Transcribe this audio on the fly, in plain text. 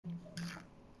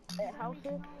At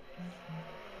houses?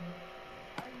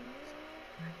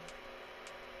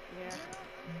 Yeah.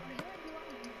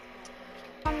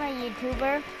 I'm a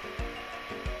YouTuber.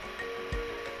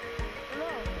 No.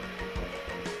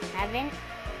 Haven't.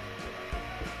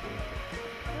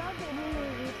 Not that you know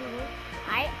YouTuber.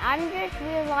 I'm just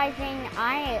realizing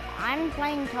I'm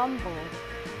playing Tumble.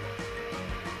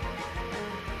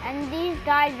 And these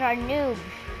guys are noobs.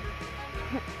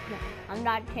 I'm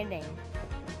not kidding.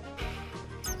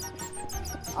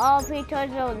 All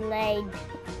because of legs.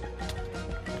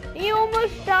 He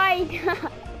almost died.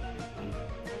 Come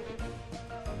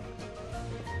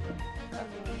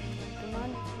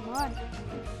on, come on.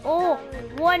 Oh,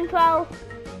 one fell.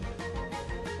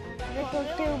 This was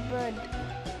too good.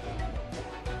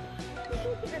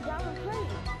 The diamond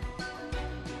plate.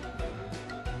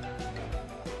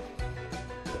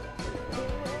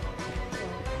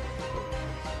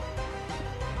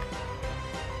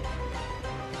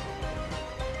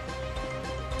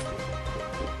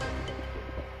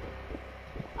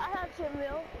 I have 10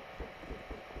 mil.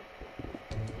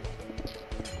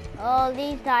 Oh,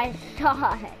 these guys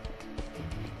saw it.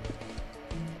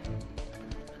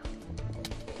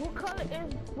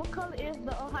 What color is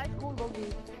the high school logo?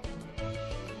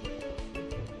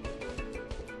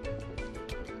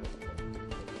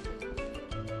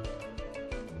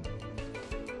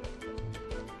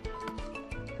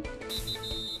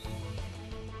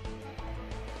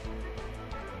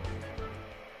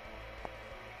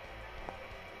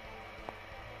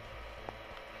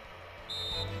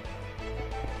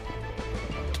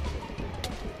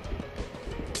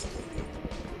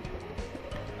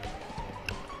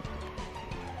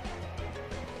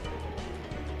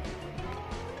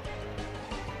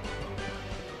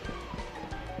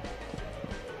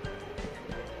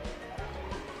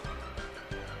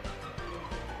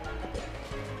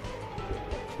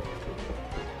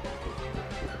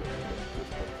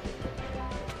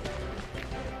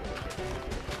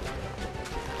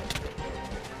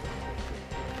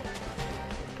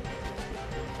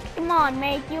 Come on,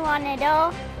 mate, you want to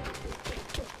do?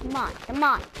 Come on, come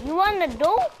on. You want to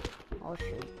do? Oh,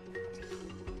 shoot.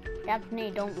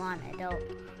 Definitely don't want to do.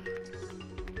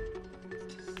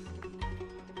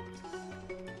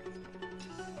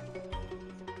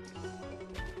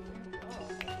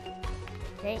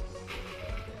 Okay.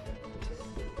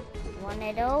 Want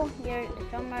to do? You're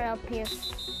somewhere up here.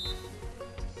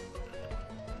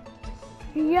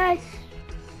 Yes!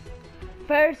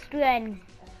 First win.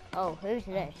 Oh, who's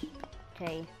this?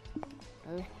 Okay.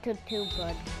 Little two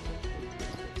bud.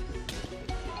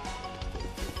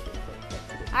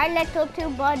 Hi, little two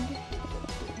bud.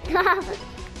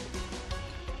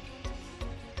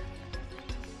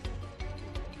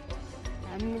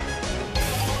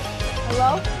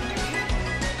 Hello?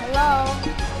 Hello?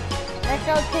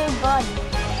 Little two bud.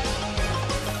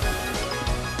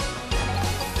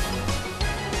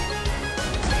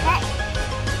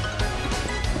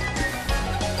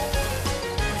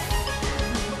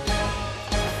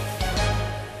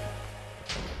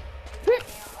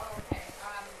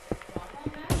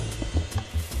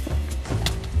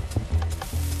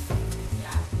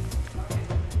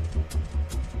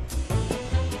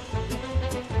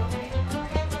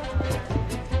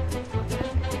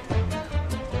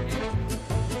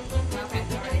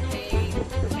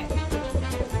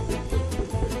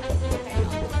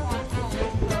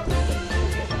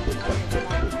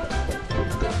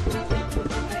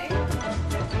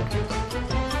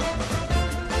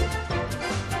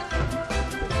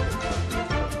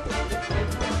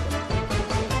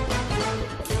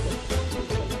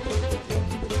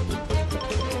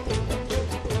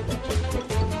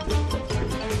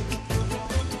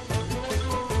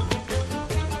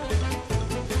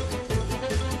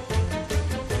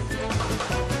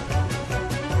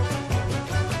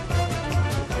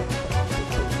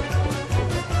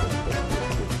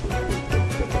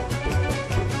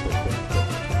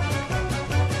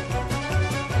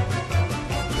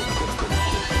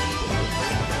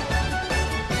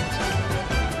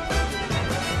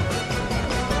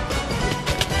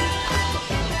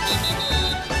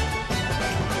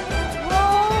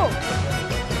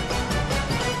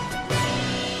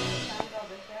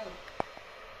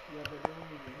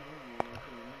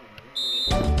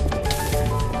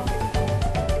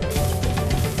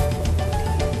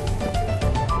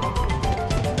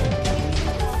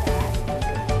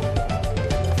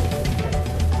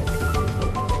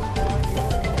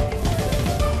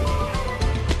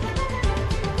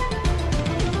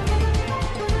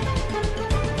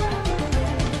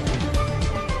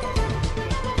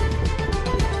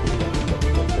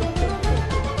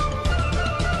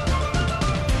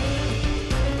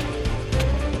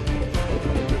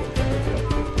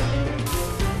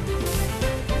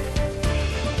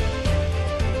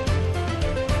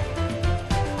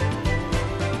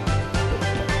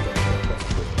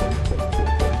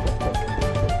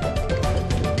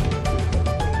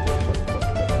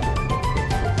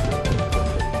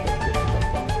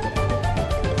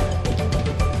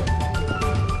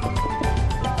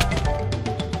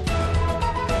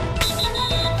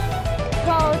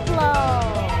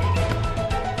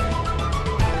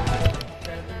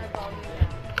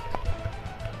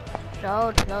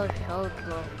 so slow, so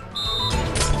slow.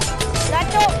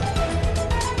 Let's go!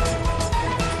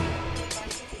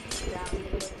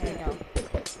 There you go.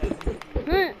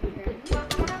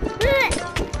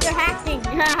 You're hacking!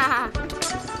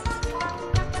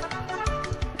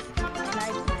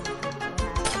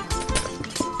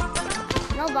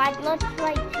 No, but let's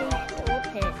like chase the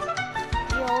pit.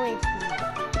 You always do.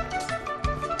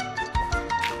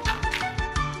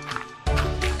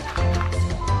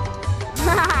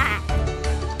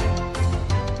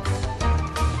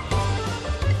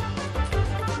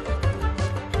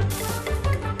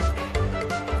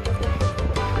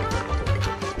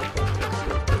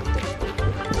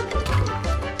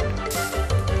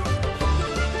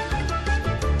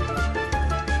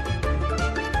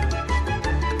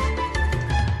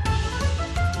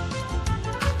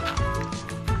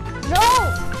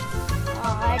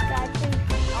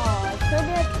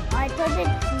 I thought it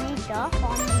sneaked up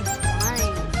on me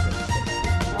fine.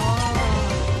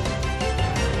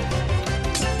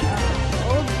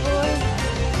 Oh boy.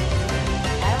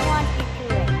 I don't want you to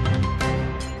win. I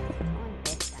want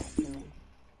this guy to win.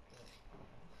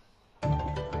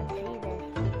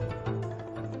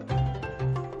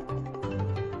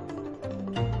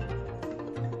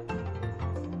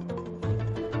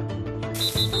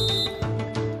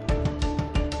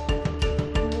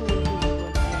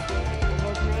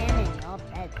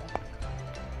 Let's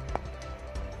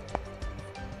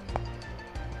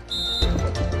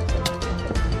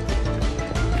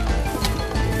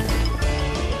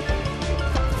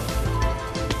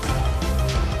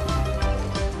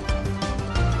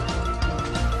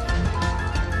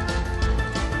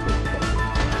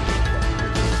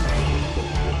see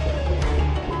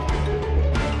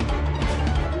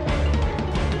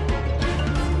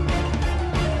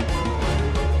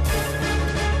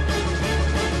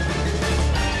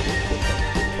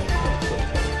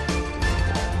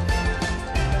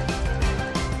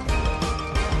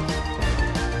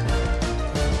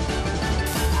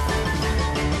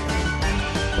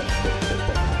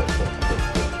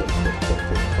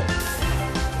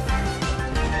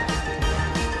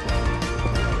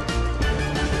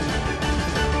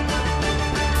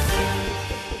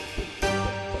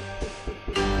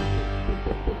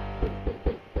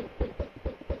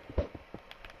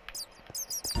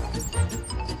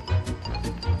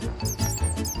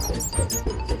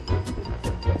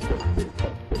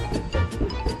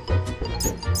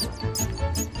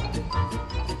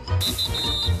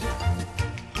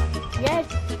yes,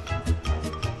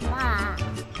 ma,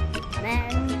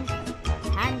 man,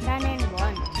 I'm done in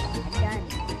one. I'm done.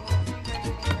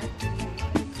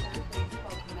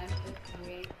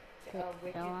 So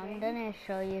I'm gonna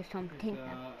show you something.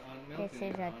 This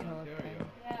is a total thing.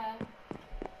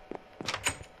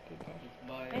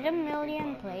 There's a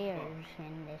million players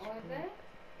in this group.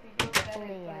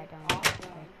 Hopefully I don't get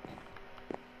it.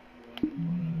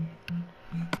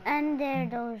 And there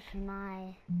goes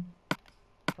my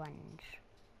friends.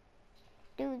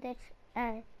 Do this,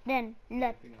 then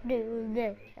let's do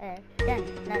this, then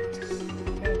let's do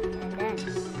this, and then.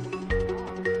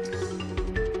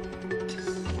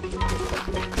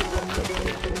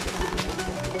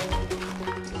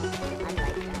 I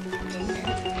like that.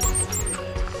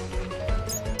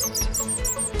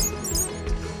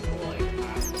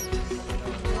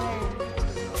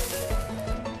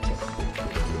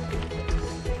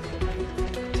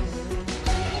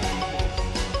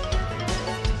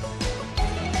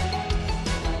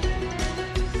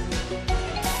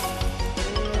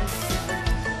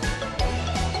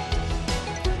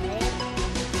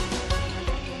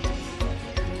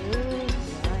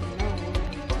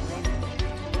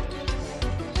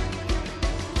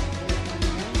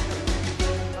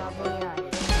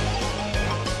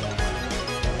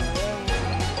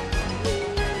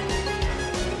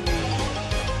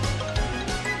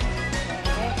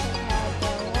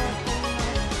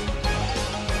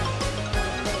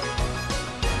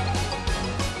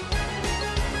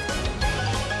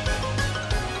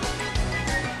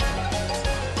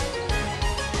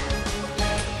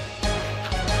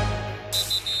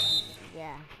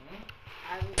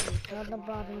 At the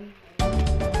bottom.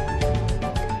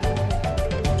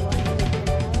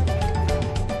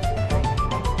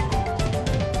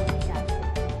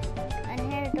 And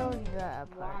here goes the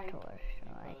part tour. So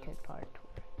I took part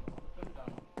tour.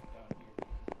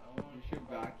 You should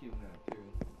vacuum that too.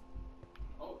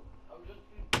 Oh, I'm just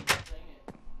saying it.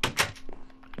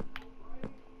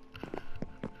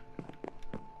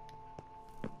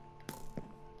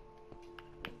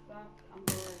 I'm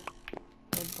bored.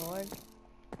 You're bored?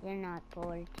 You're not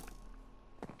bored.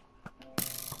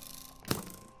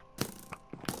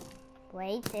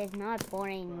 Wait, it's not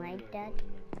boring, right, Dad?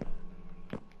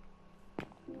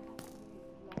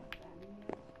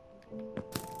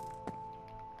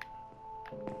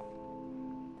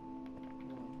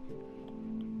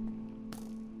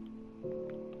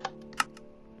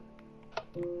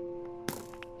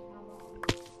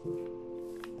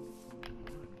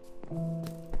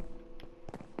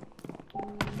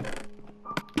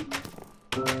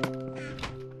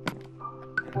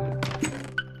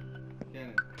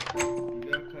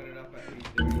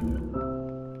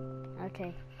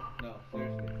 Okay. No,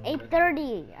 seriously.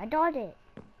 8:30. I got it.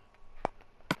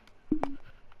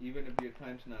 Even if your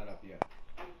time's not up yet.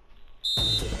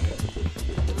 That's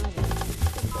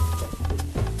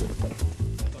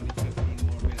only 15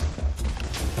 more minutes.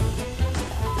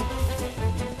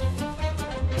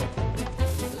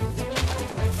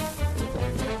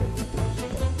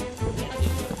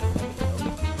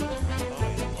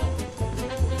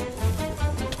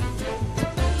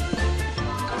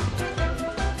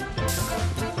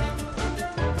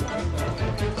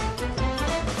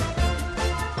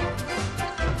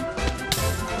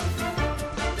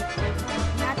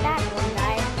 Not that one,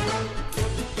 guys.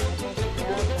 It's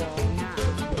still going on.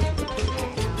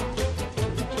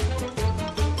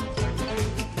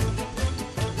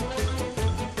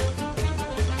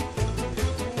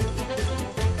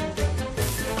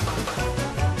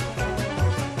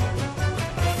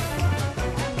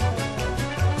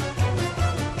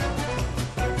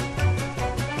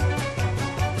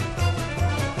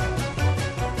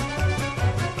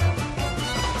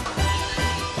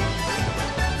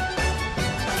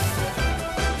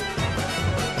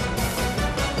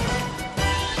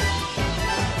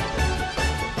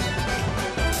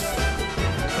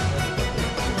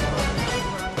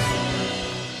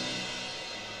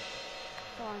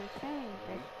 So I'm assuming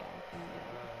this guy can do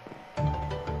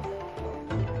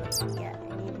it. Yeah,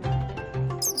 he's not.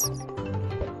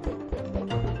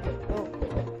 Oh,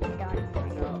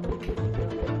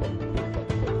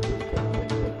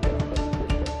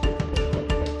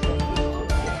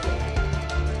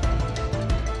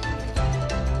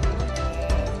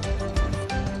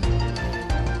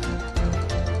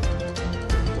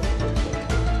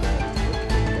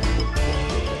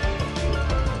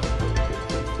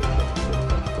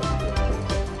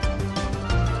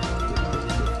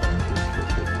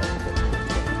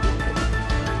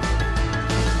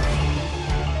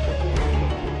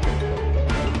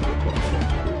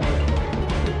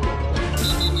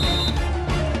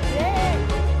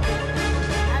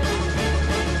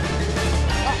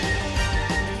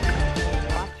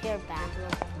 watch your back.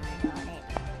 I got it.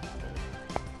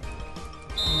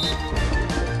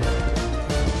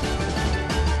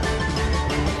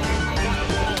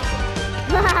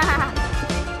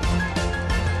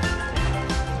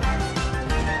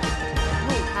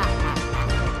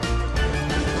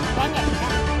 Dang it.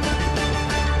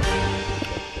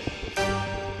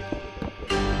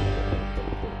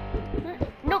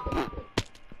 Nope.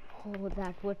 Oh,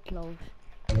 that was close.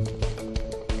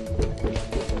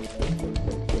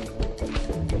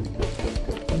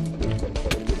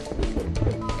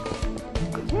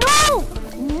 No!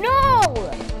 No!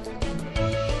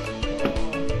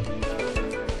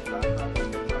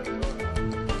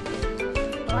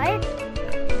 What?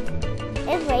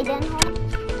 Is Raiden home?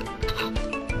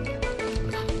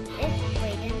 Is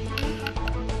Raiden home?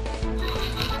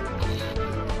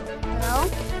 Hello?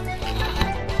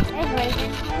 Is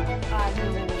Raiden home?